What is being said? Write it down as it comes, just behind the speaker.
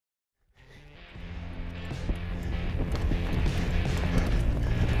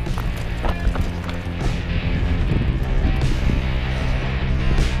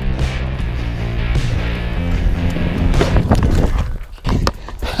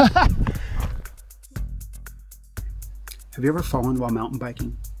Have you ever fallen while mountain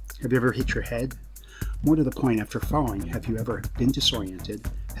biking? Have you ever hit your head? More to the point, after falling, have you ever been disoriented,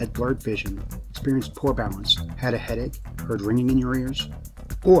 had blurred vision, experienced poor balance, had a headache, heard ringing in your ears?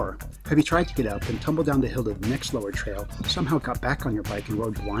 Or have you tried to get up and tumbled down the hill to the next lower trail, somehow got back on your bike and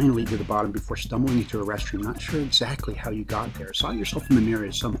rode blindly to the bottom before stumbling into a restroom, not sure exactly how you got there, saw yourself in the mirror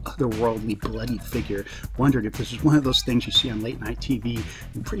as some otherworldly, bloody figure, wondered if this is one of those things you see on late night TV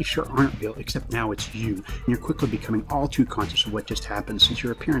and pretty sure aren't real, except now it's you, and you're quickly becoming all too conscious of what just happened since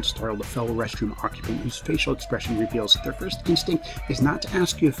your appearance startled a fellow restroom occupant whose facial expression reveals that their first instinct is not to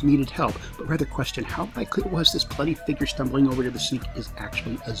ask you if you needed help, but rather question how likely it was this bloody figure stumbling over to the sink is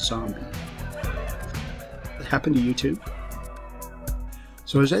actually a zombie. That happened to you too?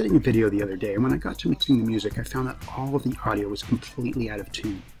 So I was editing a video the other day, and when I got to mixing the music, I found that all of the audio was completely out of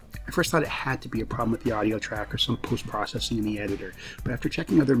tune. I first thought it had to be a problem with the audio track or some post-processing in the editor, but after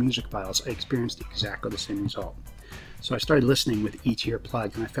checking other music files, I experienced exactly the same result. So I started listening with each ear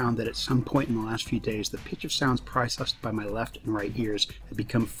plugged, and I found that at some point in the last few days, the pitch of sounds processed by my left and right ears had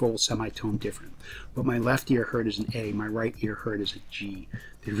become full semitone different. What my left ear heard as an A, my right ear heard as a G.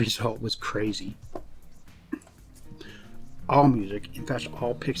 The result was crazy. All music, in fact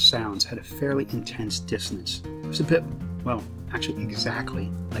all pitched sounds, had a fairly intense dissonance. It was a bit, well, actually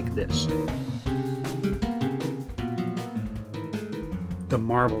exactly like this. The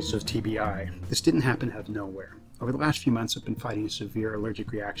marvels of TBI. This didn't happen out of nowhere. Over the last few months, I've been fighting a severe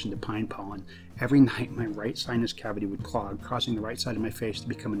allergic reaction to pine pollen. Every night, my right sinus cavity would clog, causing the right side of my face to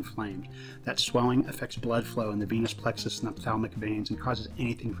become inflamed. That swelling affects blood flow in the venous plexus and ophthalmic veins and causes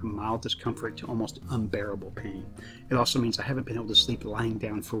anything from mild discomfort to almost unbearable pain. It also means I haven't been able to sleep lying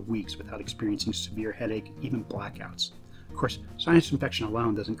down for weeks without experiencing severe headache, even blackouts. Of course, sinus infection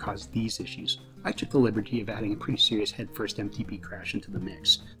alone doesn't cause these issues. I took the liberty of adding a pretty serious head-first Mtb crash into the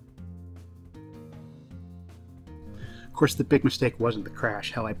mix. Of course, the big mistake wasn't the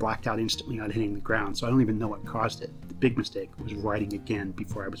crash. Hell, I blacked out instantly on hitting the ground, so I don't even know what caused it. The big mistake was riding again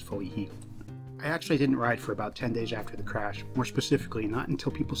before I was fully healed. I actually didn't ride for about 10 days after the crash, more specifically, not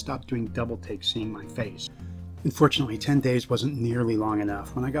until people stopped doing double takes seeing my face. Unfortunately, 10 days wasn't nearly long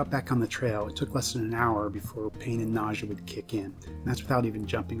enough. When I got back on the trail, it took less than an hour before pain and nausea would kick in, and that's without even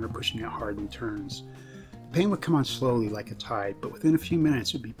jumping or pushing it hard in turns. Pain would come on slowly like a tide, but within a few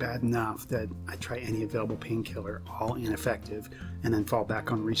minutes it would be bad enough that I'd try any available painkiller, all ineffective, and then fall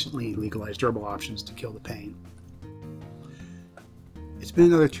back on recently legalized herbal options to kill the pain. It's been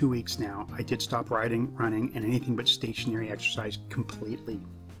another 2 weeks now. I did stop riding, running, and anything but stationary exercise completely.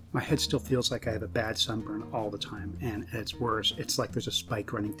 My head still feels like I have a bad sunburn all the time, and at its worst, it's like there's a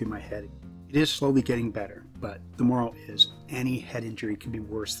spike running through my head. It is slowly getting better, but the moral is any head injury can be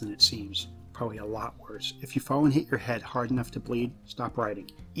worse than it seems. Probably a lot worse. If you fall and hit your head hard enough to bleed, stop riding,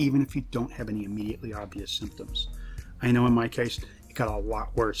 even if you don't have any immediately obvious symptoms. I know in my case, it got a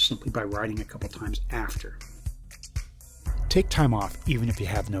lot worse simply by riding a couple times after. Take time off even if you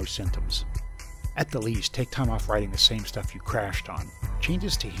have no symptoms. At the least, take time off riding the same stuff you crashed on.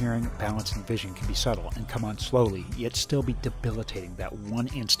 Changes to hearing, balance, and vision can be subtle and come on slowly, yet still be debilitating that one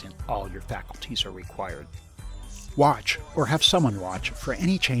instant all your faculties are required. Watch, or have someone watch, for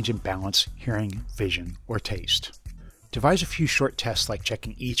any change in balance, hearing, vision, or taste. Devise a few short tests like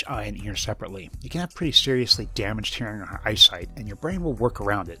checking each eye and ear separately. You can have pretty seriously damaged hearing or eyesight, and your brain will work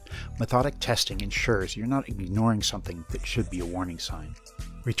around it. Methodic testing ensures you're not ignoring something that should be a warning sign.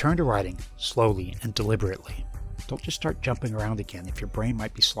 Return to riding slowly and deliberately. Don't just start jumping around again if your brain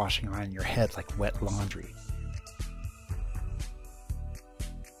might be sloshing around in your head like wet laundry.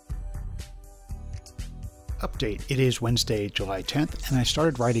 Update. It is Wednesday, July 10th, and I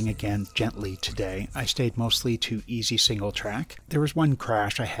started riding again gently today. I stayed mostly to easy single track. There was one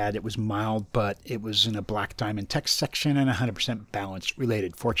crash I had. It was mild, but it was in a black diamond text section and 100% balance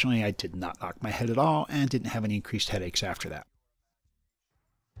related. Fortunately, I did not knock my head at all and didn't have any increased headaches after that.